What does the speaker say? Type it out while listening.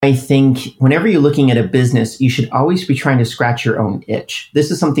I think whenever you're looking at a business, you should always be trying to scratch your own itch.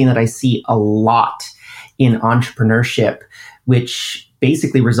 This is something that I see a lot in entrepreneurship, which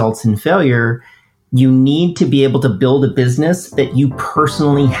basically results in failure. You need to be able to build a business that you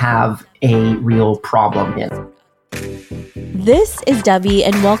personally have a real problem in. This is Debbie,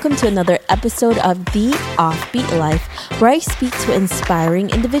 and welcome to another episode of The Offbeat Life, where I speak to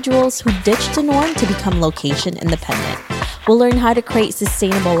inspiring individuals who ditched the norm to become location independent. We'll learn how to create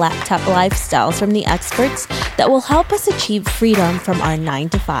sustainable laptop lifestyles from the experts that will help us achieve freedom from our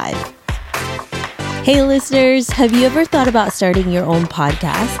 9-to-5. Hey listeners, have you ever thought about starting your own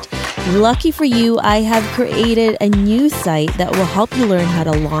podcast? Lucky for you, I have created a new site that will help you learn how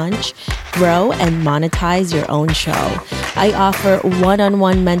to launch, grow, and monetize your own show. I offer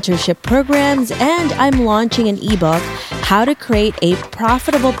one-on-one mentorship programs, and I'm launching an ebook, How to Create a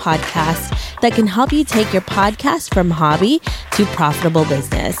Profitable Podcast, that can help you take your podcast from hobby to profitable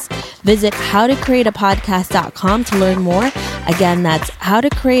business. Visit howtocreateapodcast.com to learn more. Again, that's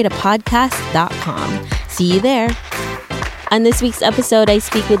howtocreateapodcast.com. See you there. On this week's episode, I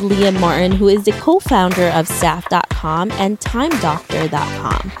speak with Liam Martin, who is the co-founder of Staff.com and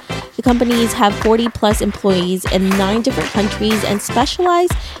TimeDoctor.com. The companies have 40-plus employees in 9 different countries and specialize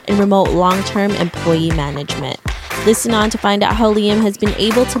in remote long-term employee management. Listen on to find out how Liam has been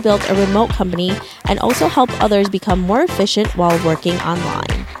able to build a remote company and also help others become more efficient while working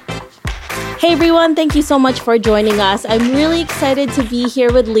online. Hey everyone, thank you so much for joining us. I'm really excited to be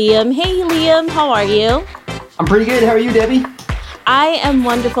here with Liam. Hey Liam, how are you? I'm pretty good. How are you, Debbie? I am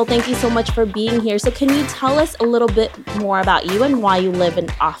wonderful. Thank you so much for being here. So can you tell us a little bit more about you and why you live an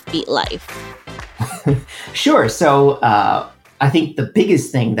offbeat life? Sure. So I think the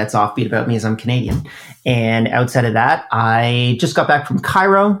biggest thing that's offbeat about me is I'm Canadian. And outside of that, I just got back from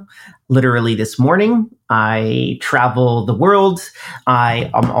Cairo literally this morning. I travel the world. I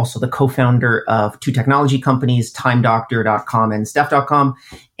am also the co-founder of 2 technology companies, TimeDoctor.com and Staff.com.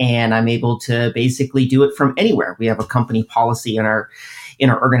 And I'm able to basically do it from anywhere. We have a company policy in our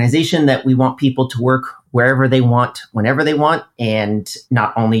organization that we want people to work wherever they want, whenever they want. And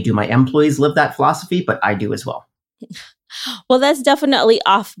not only do my employees live that philosophy, but I do as well. Well, that's definitely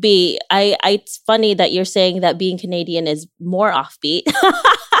offbeat. It's funny that you're saying that being Canadian is more offbeat.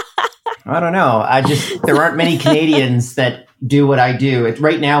 I don't know. There aren't many Canadians that do what I do.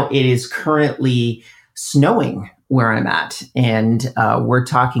 Right now, it is currently snowing where I'm at, and we're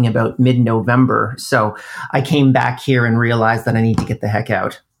talking about mid-November. So I came back here and realized that I need to get the heck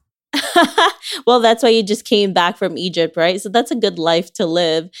out. Well, that's why you just came back from Egypt, right? So that's a good life to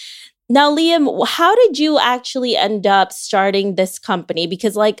live. Now, Liam, how did you actually end up starting this company?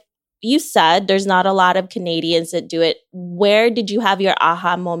 Because like you said, there's not a lot of Canadians that do it. Where did you have your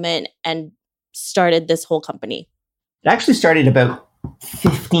aha moment and started this whole company? It actually started about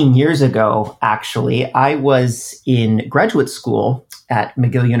 15 years ago, actually. I was in graduate school at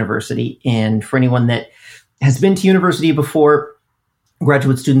McGill University. And for anyone that has been to university before,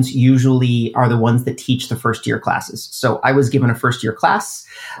 graduate students usually are the ones that teach the first year classes. So I was given a first year class,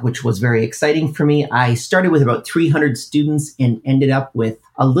 which was very exciting for me. I started with about 300 students and ended up with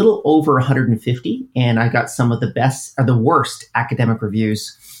a little over 150. And I got some of the best or the worst academic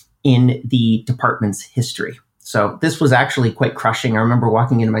reviews in the department's history. So this was actually quite crushing. I remember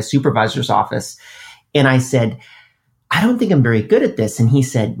walking into my supervisor's office and I said, I don't think I'm very good at this. And he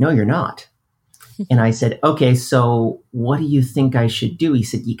said, no, you're not. And I said, okay, so what do you think I should do? He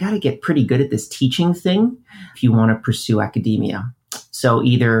said, you got to get pretty good at this teaching thing if you want to pursue academia. So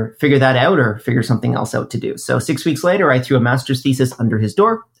either figure that out or figure something else out to do. So 6 weeks later, I threw a master's thesis under his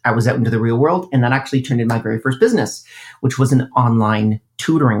door. I was out into the real world, and that actually turned into my very first business, which was an online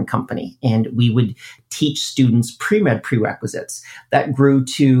tutoring company. And we would teach students pre-med prerequisites. That grew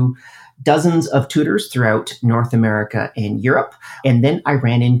to dozens of tutors throughout North America and Europe. And then I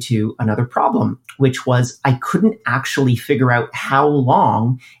ran into another problem, which was I couldn't actually figure out how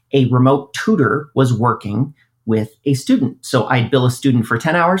long a remote tutor was working with a student. So I'd bill a student for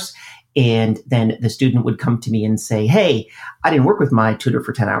 10 hours, and then the student would come to me and say, hey, I didn't work with my tutor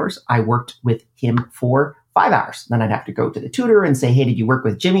for 10 hours. I worked with him for 5 hours. Then I'd have to go to the tutor and say, hey, did you work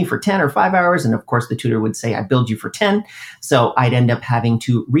with Jimmy for 10 or 5 hours? And of course, the tutor would say, I billed you for 10. So I'd end up having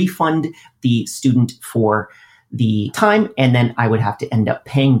to refund the student for the time, and then I would have to end up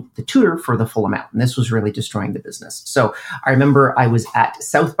paying the tutor for the full amount. And this was really destroying the business. So I remember I was at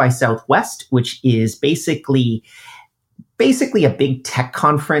South by Southwest, which is basically basically a big tech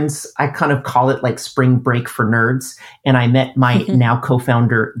conference. I kind of call it like spring break for nerds. And I met my now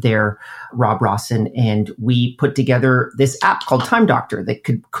co-founder there, Rob Rawson, and we put together this app called Time Doctor that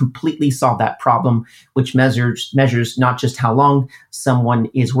could completely solve that problem, which measures not just how long someone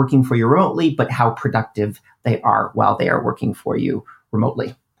is working for you remotely, but how productive they are while they are working for you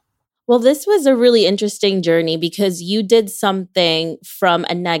remotely. Well, this was a really interesting journey because you did something from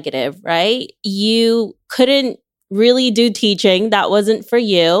a negative, right? You couldn't really do teaching. That wasn't for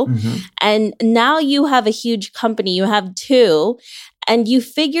you. Mm-hmm. And now you have a huge company. You have two, and you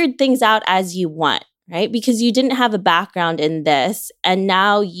figured things out as you went, right? Because you didn't have a background in this. And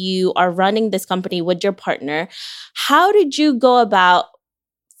now you are running this company with your partner. How did you go about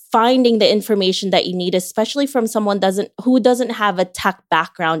finding the information that you need, especially from someone who doesn't have a tech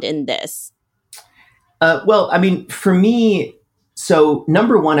background in this? For me, so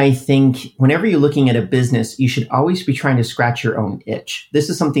number one, I think whenever you're looking at a business, you should always be trying to scratch your own itch. This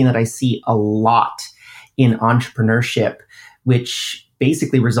is something that I see a lot in entrepreneurship, which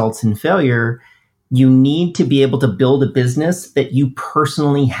basically results in failure. You need to be able to build a business that you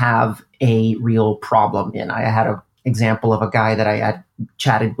personally have a real problem in. I had an example of a guy that I had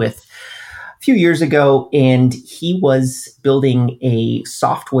chatted with a few years ago, and he was building a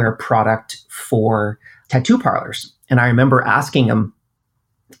software product for tattoo parlors. And I remember asking him,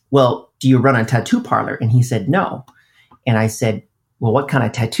 well, do you run a tattoo parlor? And he said, no. And I said, well, what kind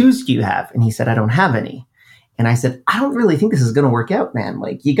of tattoos do you have? And he said, I don't have any. And I said, I don't really think this is going to work out, man.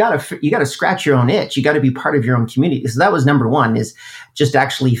 Like you got to scratch your own itch. You got to be part of your own community. So that was number one, is just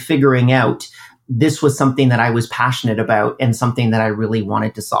actually figuring out this was something that I was passionate about and something that I really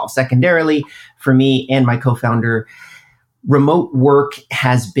wanted to solve. Secondarily, for me and my co-founder, remote work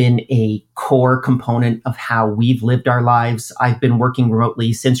has been a core component of how we've lived our lives. I've been working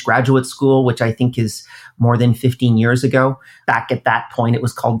remotely since graduate school, which I think is more than 15 years ago. Back at that point, it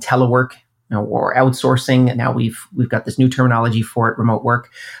was called telework, or outsourcing. And now we've got this new terminology for it, remote work.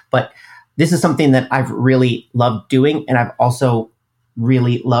 But this is something that I've really loved doing. And I've also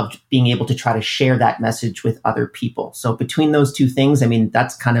really loved being able to try to share that message with other people. So between those two things,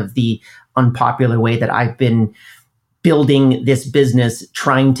 that's kind of the unpopular way that I've been building this business,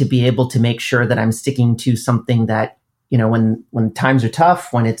 trying to be able to make sure that I'm sticking to something that, when times are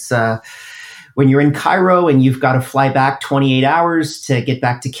tough, when it's, when you're in Cairo and you've got to fly back 28 hours to get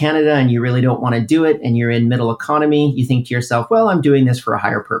back to Canada and you really don't want to do it and you're in middle economy, you think to yourself, well, I'm doing this for a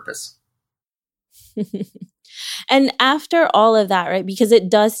higher purpose. And after all of that, right, because it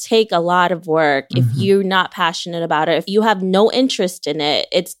does take a lot of work. Mm-hmm. If you're not passionate about it, if you have no interest in it,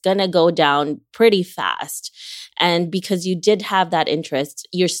 it's going to go down pretty fast. And because you did have that interest,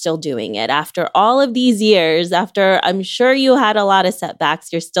 you're still doing it. After all of these years, after I'm sure you had a lot of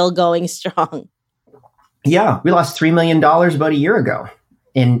setbacks, you're still going strong. Yeah, we lost $3 million about a year ago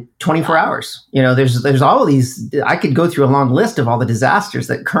in 24 hours. There's all of these. I could go through a long list of all the disasters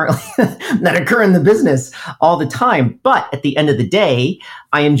that currently that occur in the business all the time. But at the end of the day,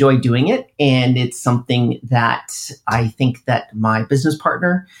 I enjoy doing it. And it's something that I think that my business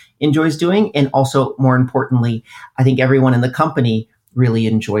partner enjoys doing. And also, more importantly, I think everyone in the company really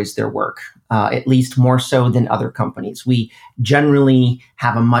enjoys their work, at least more so than other companies. We generally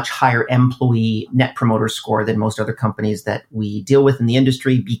have a much higher employee net promoter score than most other companies that we deal with in the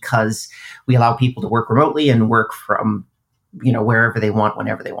industry, because we allow people to work remotely and work from, wherever they want,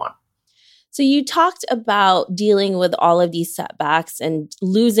 whenever they want. So you talked about dealing with all of these setbacks and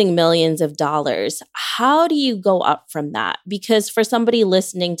losing millions of dollars. How do you go up from that? Because for somebody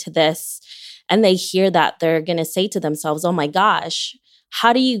listening to this and they hear that, they're going to say to themselves, oh my gosh,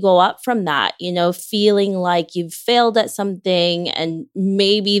 how do you go up from that? Feeling like you've failed at something and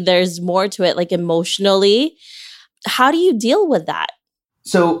maybe there's more to it, like emotionally. How do you deal with that?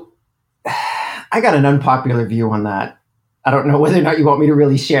 So I got an unpopular view on that. I don't know whether or not you want me to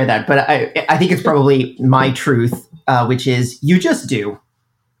really share that, but I think it's probably my truth, which is you just do.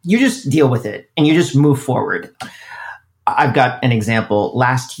 You just deal with it and you just move forward. I've got an example.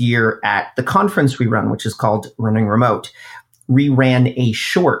 Last year at the conference we run, which is called Running Remote, we ran a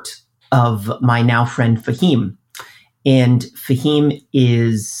short of my now friend Fahim. And Fahim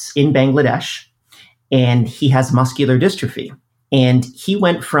is in Bangladesh and he has muscular dystrophy. And he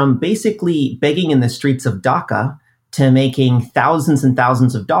went from basically begging in the streets of Dhaka to making thousands and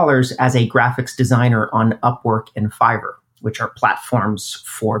thousands of dollars as a graphics designer on Upwork and Fiverr, which are platforms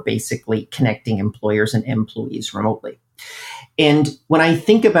for basically connecting employers and employees remotely. And when I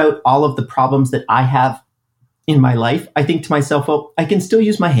think about all of the problems that I have in my life, I think to myself, well, I can still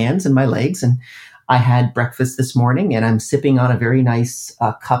use my hands and my legs, and I had breakfast this morning and I'm sipping on a very nice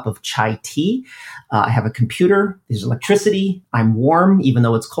cup of chai tea. I have a computer. There's electricity. I'm warm, even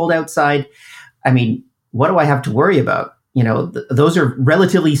though it's cold outside. I mean, what do I have to worry about? Those are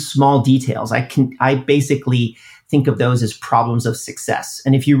relatively small details. I basically think of those as problems of success.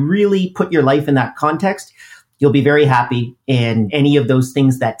 And if you really put your life in that context, you'll be very happy. And any of those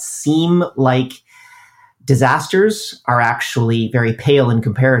things that seem like disasters are actually very pale in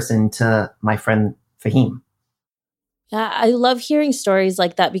comparison to my friend Fahim. Yeah, I love hearing stories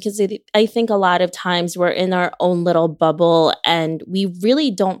like that because I think a lot of times we're in our own little bubble and we really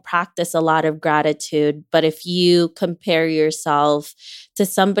don't practice a lot of gratitude. But if you compare yourself to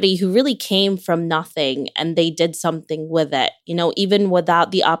somebody who really came from nothing and they did something with it, even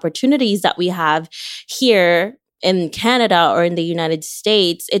without the opportunities that we have here in Canada or in the United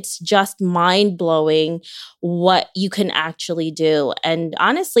States, it's just mind-blowing what you can actually do. And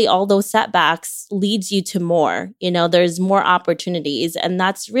honestly, all those setbacks leads you to more. There's more opportunities, and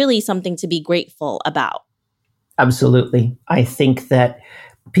that's really something to be grateful about. Absolutely. I think that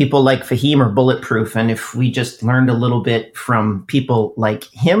people like Fahim are bulletproof. And if we just learned a little bit from people like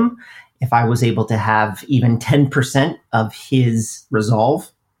him, if I was able to have even 10% of his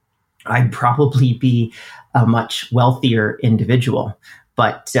resolve, I'd probably be a much wealthier individual.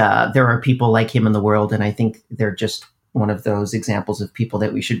 But there are people like him in the world, and I think they're just one of those examples of people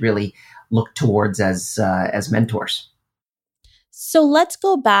that we should really look towards as mentors. So let's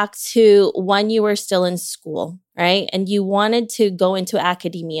go back to when you were still in school, right? And you wanted to go into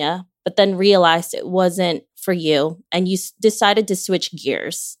academia, but then realized it wasn't for you, and you decided to switch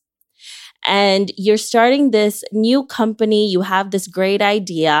gears. And you're starting this new company. You have this great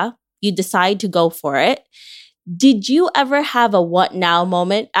idea. You decide to go for it. Did you ever have a what now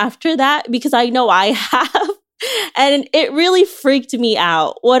moment after that? Because I know I have, and it really freaked me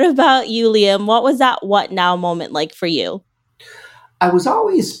out. What about you, Liam? What was that what now moment like for you? I was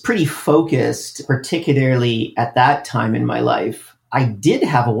always pretty focused, particularly at that time in my life. I did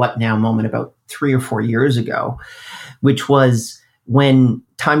have a what now moment about 3 or 4 years ago, which was when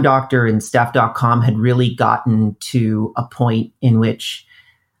Time Doctor and Staff.com had really gotten to a point in which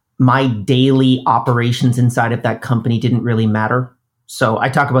my daily operations inside of that company didn't really matter. So I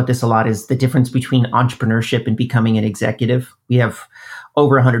talk about this a lot, is the difference between entrepreneurship and becoming an executive. We have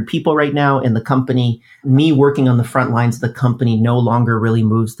over 100 people right now in the company. Me working on the front lines of the company no longer really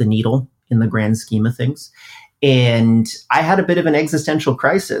moves the needle in the grand scheme of things. And I had a bit of an existential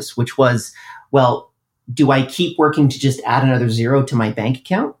crisis, which was, well, do I keep working to just add another zero to my bank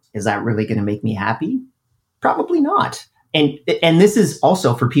account? Is that really going to make me happy? Probably not. And this is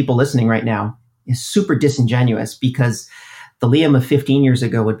also, for people listening right now, is super disingenuous, because the Liam of 15 years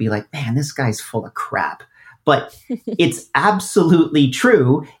ago would be like, man, this guy's full of crap. But it's absolutely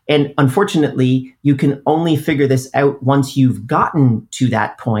true. And unfortunately, you can only figure this out once you've gotten to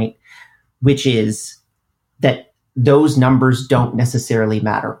that point, which is that those numbers don't necessarily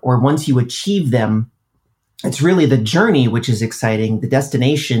matter. Or once you achieve them, it's really the journey which is exciting. The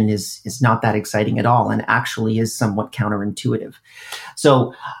destination is not that exciting at all, and actually is somewhat counterintuitive.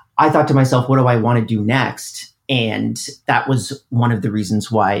 So I thought to myself, what do I want to do next? And that was one of the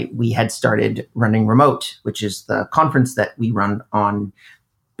reasons why we had started running Remote, which is the conference that we run on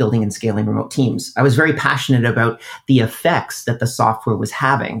building and scaling remote teams. I was very passionate about the effects that the software was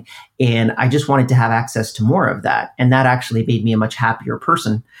having, and I just wanted to have access to more of that. And that actually made me a much happier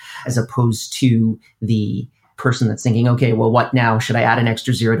person, as opposed to the person that's thinking, okay, well, what now? Should I add an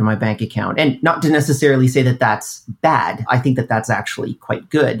extra zero to my bank account? And not to necessarily say that that's bad. I think that that's actually quite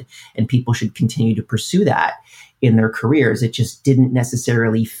good, and people should continue to pursue that in their careers. It just didn't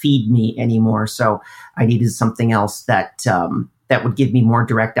necessarily feed me anymore. So I needed something else that would give me more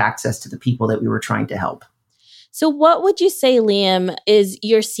direct access to the people that we were trying to help. So what would you say, Liam, is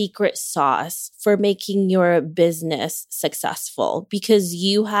your secret sauce for making your business successful? Because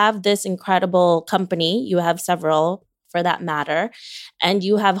you have this incredible company, you have several for that matter, and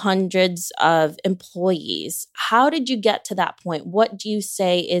you have hundreds of employees. How did you get to that point? What do you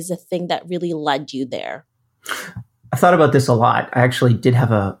say is the thing that really led you there? I thought about this a lot. I actually did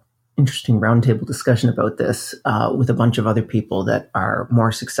have a interesting roundtable discussion about this with a bunch of other people that are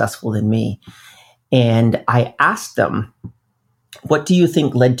more successful than me. And I asked them, what do you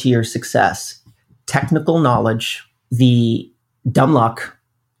think led to your success? Technical knowledge, the dumb luck,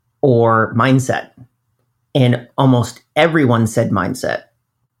 or mindset? And almost everyone said mindset.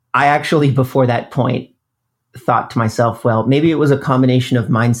 I actually, before that point, thought to myself, well, maybe it was a combination of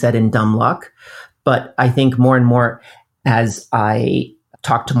mindset and dumb luck. But I think more and more, as I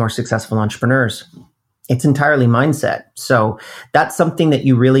talk to more successful entrepreneurs, It's entirely mindset. So that's something that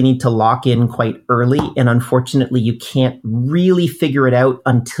you really need to lock in quite early. And unfortunately, you can't really figure it out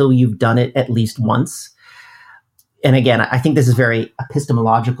until you've done it at least once. And again, I think this is very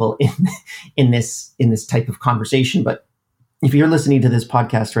epistemological in this type of conversation. But if you're listening to this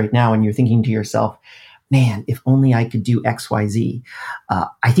podcast right now and you're thinking to yourself, man, if only I could do X, Y, Z,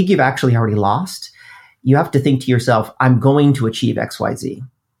 I think you've actually already lost. You have to think to yourself, I'm going to achieve X, Y, Z.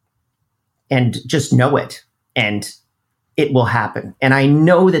 And just know it, and it will happen. And I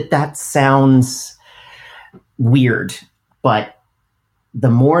know that sounds weird, but the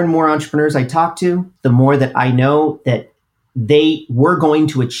more and more entrepreneurs I talk to, the more that I know that they were going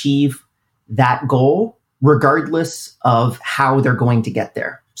to achieve that goal regardless of how they're going to get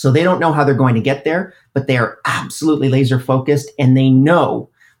there. So they don't know how they're going to get there, but they are absolutely laser focused, and they know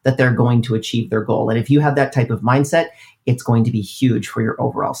that they're going to achieve their goal. And if you have that type of mindset, it's going to be huge for your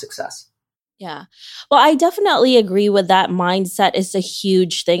overall success. Yeah. Well, I definitely agree with that. Mindset is a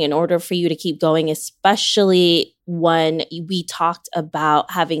huge thing in order for you to keep going, especially when we talked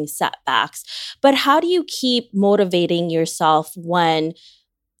about having setbacks. But how do you keep motivating yourself when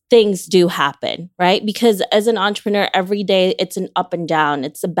things do happen, right? Because as an entrepreneur, every day it's an up and down,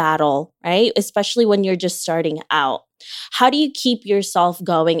 it's a battle, right? Especially when you're just starting out. How do you keep yourself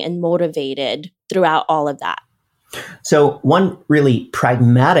going and motivated throughout all of that? So one really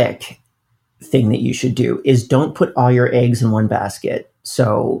pragmatic thing that you should do is don't put all your eggs in one basket.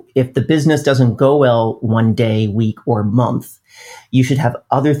 So if the business doesn't go well one day, week, or month, you should have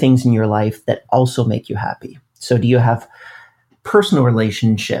other things in your life that also make you happy. So do you have personal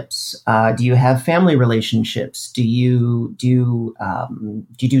relationships? Do you have family relationships? Do you do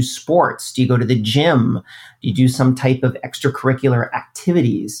sports? Do you go to the gym? Do you do some type of extracurricular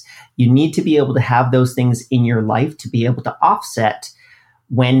activities? You need to be able to have those things in your life to be able to offset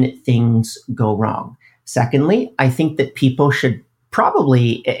when things go wrong. Secondly, I think that people should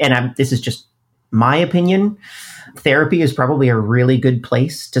probably, and this is just my opinion, therapy is probably a really good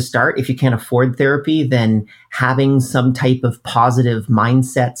place to start. If you can't afford therapy, then having some type of positive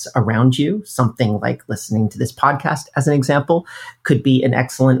mindsets around you, something like listening to this podcast as an example, could be an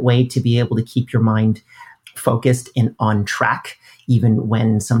excellent way to be able to keep your mind focused and on track, even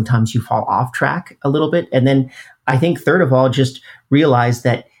when sometimes you fall off track a little bit. And then I think third of all, just realize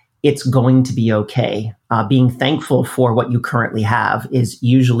that it's going to be okay. Being thankful for what you currently have is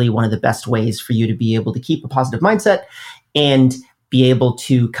usually one of the best ways for you to be able to keep a positive mindset and be able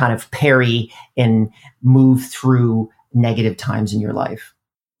to kind of parry and move through negative times in your life.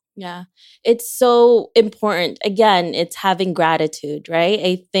 Yeah, it's so important. Again, it's having gratitude, right?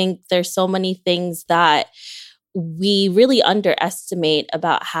 I think there's so many things that we really underestimate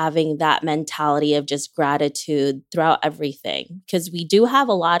about having that mentality of just gratitude throughout everything, because we do have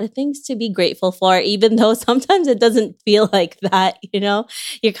a lot of things to be grateful for, even though sometimes it doesn't feel like that.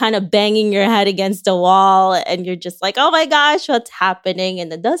 You're kind of banging your head against a wall and you're just like, oh my gosh, what's happening?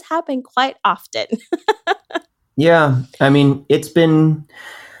 And it does happen quite often. Yeah. I mean,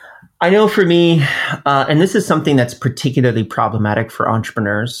 I know for me, and this is something that's particularly problematic for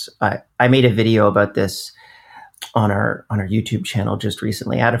entrepreneurs. I made a video about this on our YouTube channel just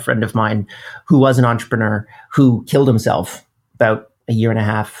recently. I had a friend of mine who was an entrepreneur who killed himself about a year and a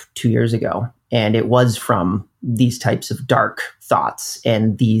half, 2 years ago. And it was from these types of dark thoughts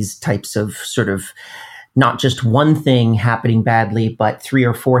and these types of sort of not just one thing happening badly, but 3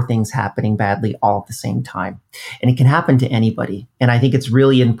 or 4 things happening badly all at the same time. And it can happen to anybody. And I think it's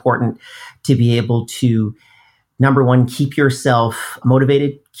really important to be able to, number one, keep yourself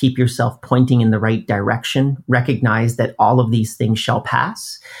motivated, keep yourself pointing in the right direction, recognize that all of these things shall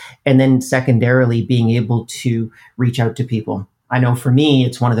pass. And then secondarily, being able to reach out to people. I know for me,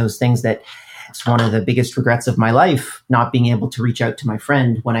 it's one of those things that it's one of the biggest regrets of my life, not being able to reach out to my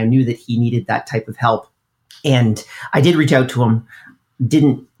friend when I knew that he needed that type of help. And I did reach out to him,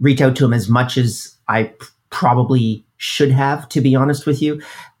 didn't reach out to him as much as I probably should have, to be honest with you.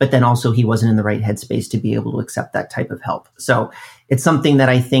 But then also he wasn't in the right headspace to be able to accept that type of help. So it's something that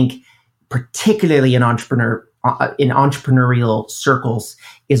I think, particularly in entrepreneurial circles,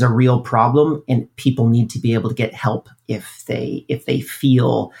 is a real problem. And people need to be able to get help if they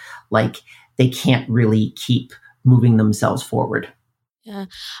feel like they can't really keep moving themselves forward. Yeah,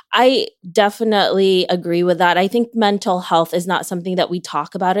 I definitely agree with that. I think mental health is not something that we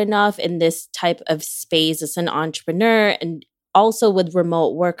talk about enough in this type of space as an entrepreneur and also with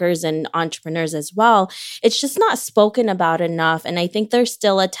remote workers and entrepreneurs as well, it's just not spoken about enough. And I think there's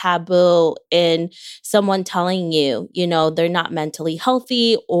still a taboo in someone telling you, they're not mentally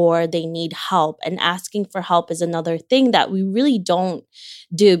healthy or they need help. And asking for help is another thing that we really don't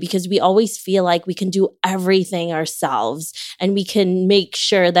do, because we always feel like we can do everything ourselves and we can make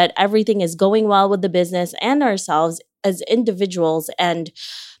sure that everything is going well with the business and ourselves as individuals. And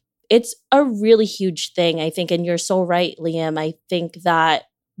it's a really huge thing, I think. And you're so right, Liam. I think that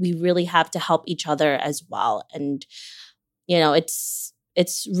we really have to help each other as well. And,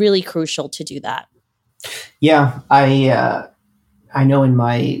 it's really crucial to do that. Yeah. I know in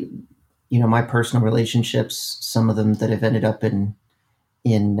my, my personal relationships, some of them that have ended up in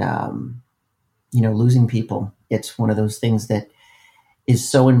losing people. It's one of those things that is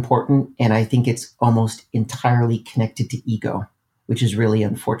so important. And I think it's almost entirely connected to ego, which is really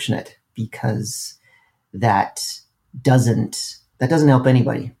unfortunate, because that doesn't help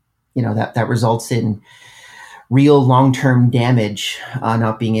anybody. That results in real long-term damage,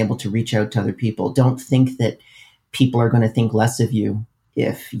 not being able to reach out to other people. Don't think that people are going to think less of you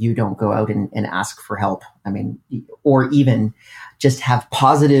if you don't go out and ask for help. I mean, or even just have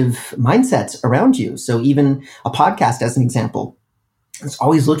positive mindsets around you. So even a podcast, as an example, it's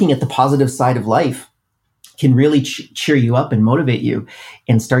always looking at the positive side of life, can really cheer you up and motivate you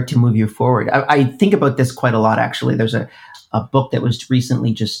and start to move you forward. I think about this quite a lot, actually. There's a book that was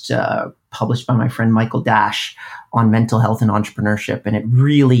recently just published by my friend Michael Dash on mental health and entrepreneurship. And it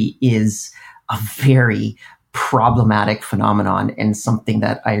really is a very problematic phenomenon, and something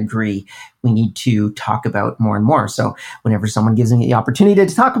that I agree we need to talk about more and more. So whenever someone gives me the opportunity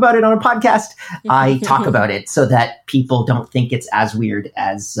to talk about it on a podcast, I talk about it so that people don't think it's as weird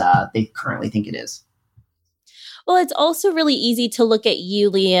as they currently think it is. Well, it's also really easy to look at you,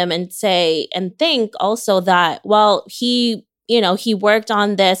 Liam, and say and think also that, well, he worked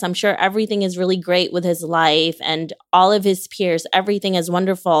on this. I'm sure everything is really great with his life and all of his peers. Everything is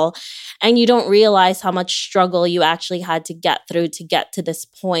wonderful. And you don't realize how much struggle you actually had to get through to get to this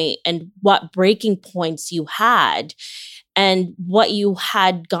point, and what breaking points you had and what you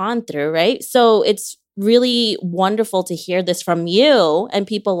had gone through, right? So it's really wonderful to hear this from you and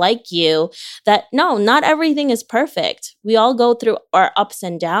people like you, that no, not everything is perfect. We all go through our ups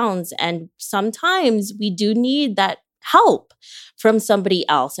and downs, and sometimes we do need that help from somebody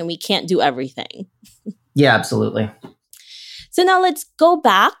else, and we can't do everything. Yeah, absolutely. So now let's go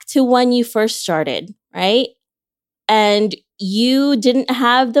back to when you first started, right? And you didn't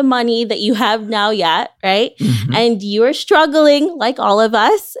have the money that you have now yet, right? Mm-hmm. And you were struggling like all of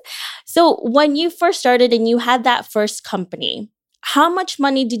us. So when you first started and you had that first company, how much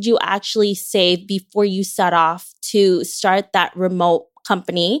money did you actually save before you set off to start that remote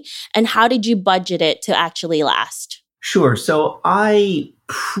company? And how did you budget it to actually last? Sure. So I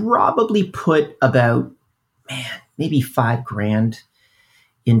probably put about, maybe $5,000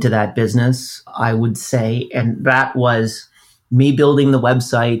 into that business, I would say. And that was me building the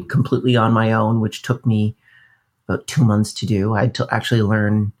website completely on my own, which took me about 2 months to do. I had to actually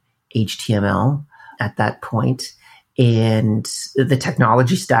learn HTML at that point. And the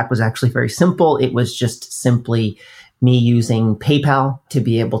technology stack was actually very simple. It was just simply me using PayPal to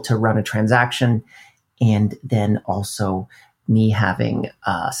be able to run a transaction, and then also me having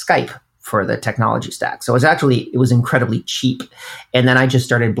Skype for the technology stack. So it was incredibly cheap. And then I just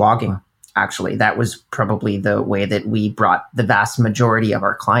started blogging. Actually, that was probably the way that we brought the vast majority of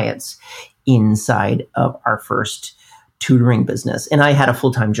our clients inside of our first tutoring business. And I had a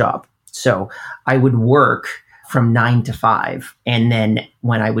full-time job. So I would work from 9 to 5. And then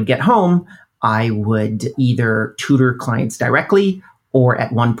when I would get home, I would either tutor clients directly, or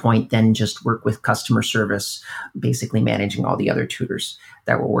at one point then just work with customer service, basically managing all the other tutors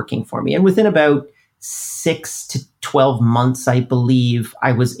that were working for me. And within about 6 to 12 months, I believe,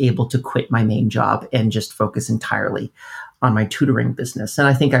 I was able to quit my main job and just focus entirely on my tutoring business. And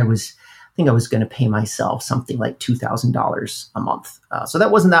I think I was going to pay myself something like $2,000 a month. So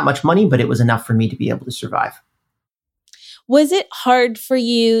that wasn't that much money, but it was enough for me to be able to survive. Was it hard for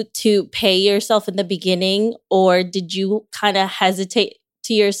you to pay yourself in the beginning, or did you kind of hesitate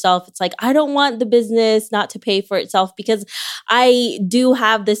to yourself? It's like, I don't want the business not to pay for itself, because I do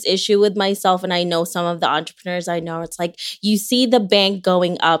have this issue with myself. And I know some of the entrepreneurs I know, it's like you see the bank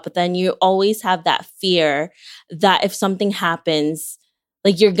going up, but then you always have that fear that if something happens,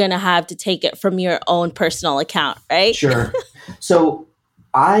 like you're going to have to take it from your own personal account, right? Sure. So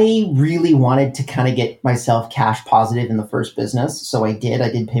I really wanted to kind of get myself cash positive in the first business. So I did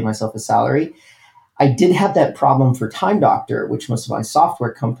pay myself a salary. I did have that problem for Time Doctor, which was my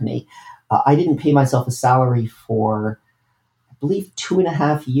software company. I didn't pay myself a salary for, believe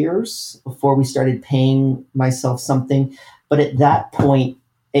 2.5 years before we started paying myself something. But at that point,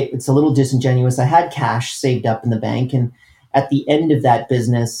 it's a little disingenuous. I had cash saved up in the bank. And at the end of that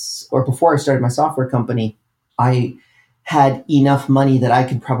business, or before I started my software company, I had enough money that I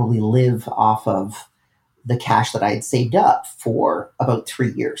could probably live off of the cash that I had saved up for about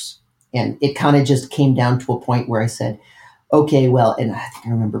 3 years. And it kind of just came down to a point where I said, okay, well, and I think I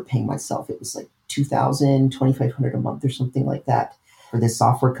remember paying myself, it was like $2,500 a month or something like that for this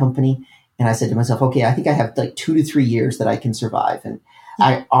software company. And I said to myself, okay, I think I have like 2 to 3 years that I can survive. And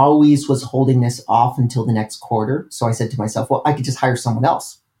I always was holding this off until the next quarter. So I said to myself, well, I could just hire someone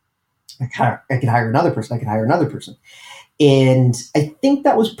else. I could hire another person. I could hire another person. And I think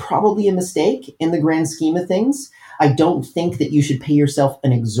that was probably a mistake in the grand scheme of things. I don't think that you should pay yourself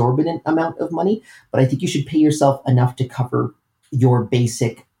an exorbitant amount of money, but I think you should pay yourself enough to cover your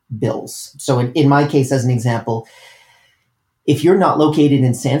basic bills. So in my case, as an example, if you're not located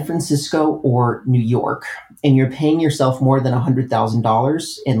in San Francisco or New York and you're paying yourself more than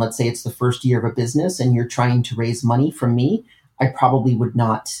 $100,000, and let's say it's the first year of a business and you're trying to raise money from me, I probably would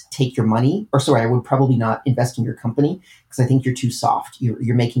not take your money, I would probably not invest in your company because I think you're too soft.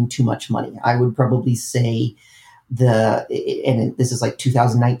 You're making too much money. I would probably say and this is like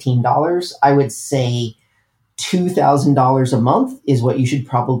 2019 dollars, I would say $2,000 a month is what you should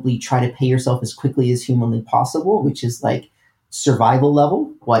probably try to pay yourself as quickly as humanly possible, which is like survival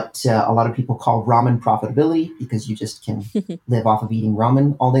level, what a lot of people call ramen profitability, because you just can live off of eating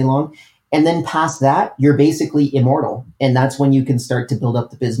ramen all day long. And then past that, you're basically immortal. And that's when you can start to build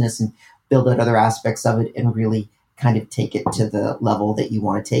up the business and build out other aspects of it and really kind of take it to the level that you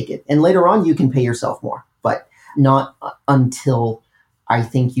want to take it. And later on, you can pay yourself more, but not until I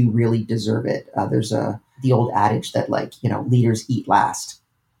think you really deserve it. There's the old adage that leaders eat last.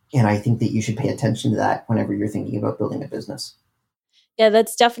 And I think that you should pay attention to that whenever you're thinking about building a business. Yeah,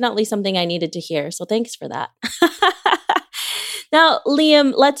 that's definitely something I needed to hear. So thanks for that. Now,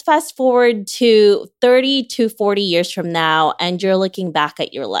 Liam, let's fast forward to 30 to 40 years from now, and you're looking back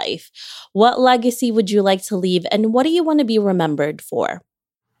at your life. What legacy would you like to leave, and what do you want to be remembered for?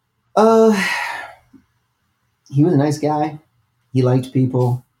 He was a nice guy. He liked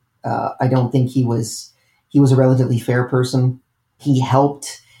people. I don't think he was a relatively fair person. He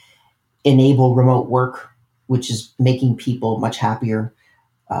helped enable remote work, which is making people much happier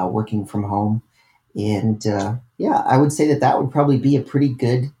working from home. And I would say that would probably be a pretty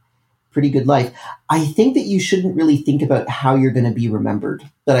good life. I think that you shouldn't really think about how you're going to be remembered,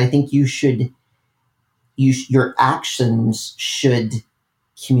 but I think your actions should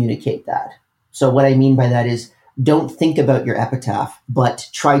communicate that. So what I mean by that is, don't think about your epitaph, but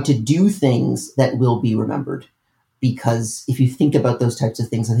try to do things that will be remembered. Because if you think about those types of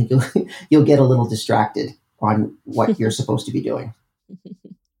things, I think you'll get a little distracted on what you're supposed to be doing.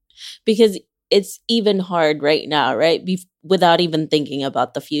 Because it's even hard right now, right? Without even thinking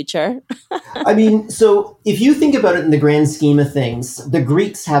about the future. I mean, so if you think about it in the grand scheme of things, the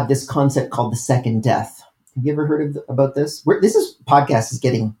Greeks have this concept called the second death. Have you ever heard about this? This podcast is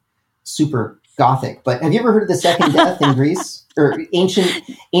getting super gothic, but have you ever heard of the second death in Greece? Or ancient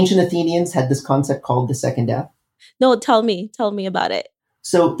Athenians had this concept called the second death? No, tell me about it.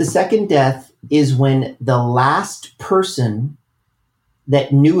 So the second death is when the last person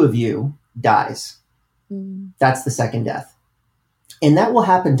that knew of you dies. That's the second death. And that will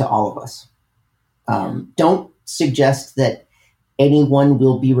happen to all of us. Don't suggest that anyone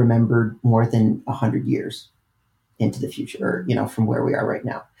will be remembered more than 100 years into the future, or, from where we are right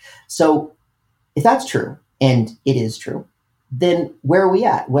now. So if that's true, and it is true, then where are we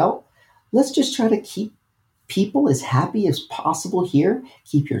at? Well, let's just try to keep people as happy as possible here.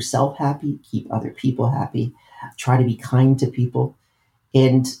 Keep yourself happy, keep other people happy, try to be kind to people.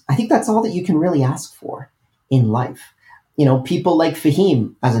 And I think that's all that you can really ask for in life. People like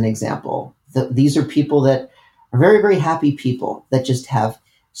Fahim, as an example, these are people that are very, very happy people that just have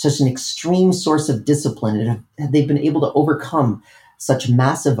such an extreme source of discipline, and they've been able to overcome such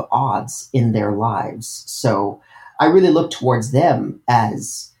massive odds in their lives. So I really look towards them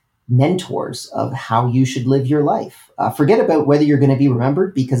as mentors of how you should live your life. Forget about whether you're going to be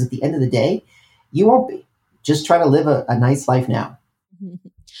remembered, because at the end of the day, you won't be. Just try to live a nice life now.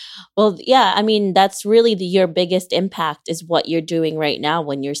 Well, yeah, I mean, that's really your biggest impact is what you're doing right now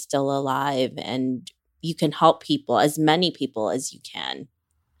when you're still alive, and you can help people, as many people as you can.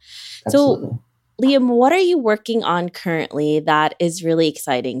 Absolutely. So, Liam, what are you working on currently that is really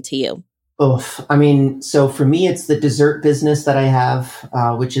exciting to you? So for me, it's the dessert business that I have,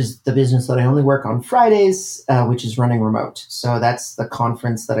 which is the business that I only work on Fridays, which is running remote. So that's the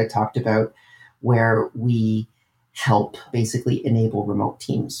conference that I talked about, where we help basically enable remote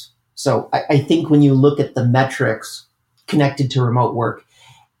teams. So I think when you look at the metrics connected to remote work,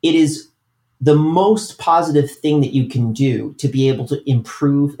 it is the most positive thing that you can do to be able to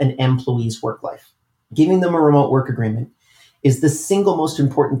improve an employee's work life. Giving them a remote work agreement is the single most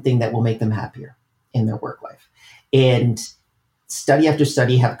important thing that will make them happier in their work life. And study after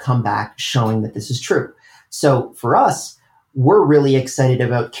study have come back showing that this is true. So for us, we're really excited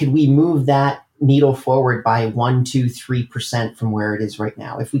about, can we move that needle forward by 1, 2, 3% from where it is right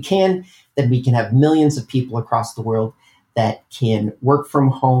now? If we can, then we can have millions of people across the world that can work from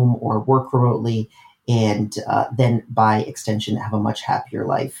home or work remotely, and then by extension have a much happier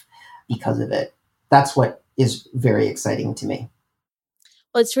life because of it. That's what is very exciting to me.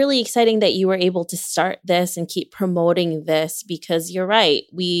 Well, it's really exciting that you were able to start this and keep promoting this, because you're right.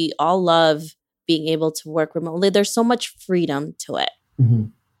 We all love being able to work remotely. There's so much freedom to it. Mm-hmm.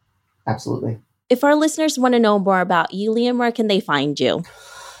 Absolutely. If our listeners want to know more about you, Liam, where can they find you?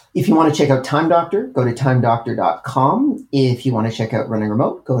 If you want to check out Time Doctor, go to timedoctor.com. If you want to check out Running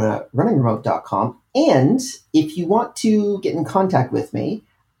Remote, go to runningremote.com. And if you want to get in contact with me,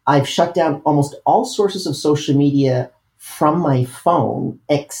 I've shut down almost all sources of social media from my phone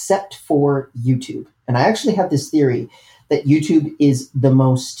except for YouTube. And I actually have this theory that YouTube is the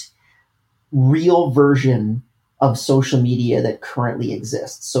most real version of social media that currently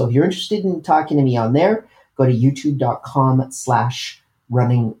exists. So if you're interested in talking to me on there, go to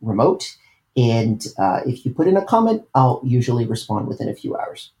youtube.com/running remote. And if you put in a comment, I'll usually respond within a few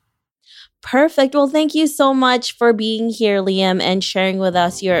hours. Perfect. Well, thank you so much for being here, Liam, and sharing with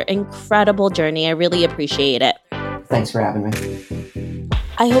us your incredible journey. I really appreciate it. Thanks for having me.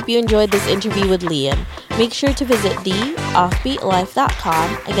 I hope you enjoyed this interview with Liam. Make sure to visit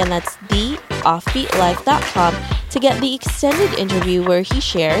theoffbeatlife.com. Again, that's theoffbeatlife.com to get the extended interview where he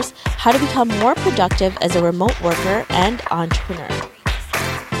shares how to become more productive as a remote worker and entrepreneur.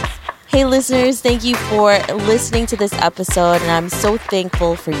 Hey listeners, thank you for listening to this episode, and I'm so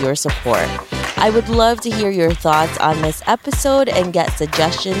thankful for your support. I would love to hear your thoughts on this episode and get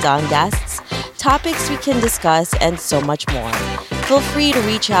suggestions on guests, topics we can discuss, and so much more. Feel free to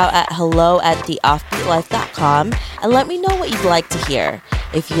reach out at hello@theoffbeatlife.com and let me know what you'd like to hear.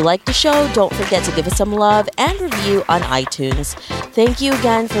 If you like the show, don't forget to give us some love and review on iTunes. Thank you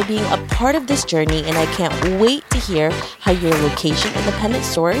again for being a part of this journey, and I can't wait to hear how your location independent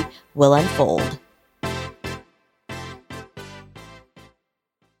story will unfold.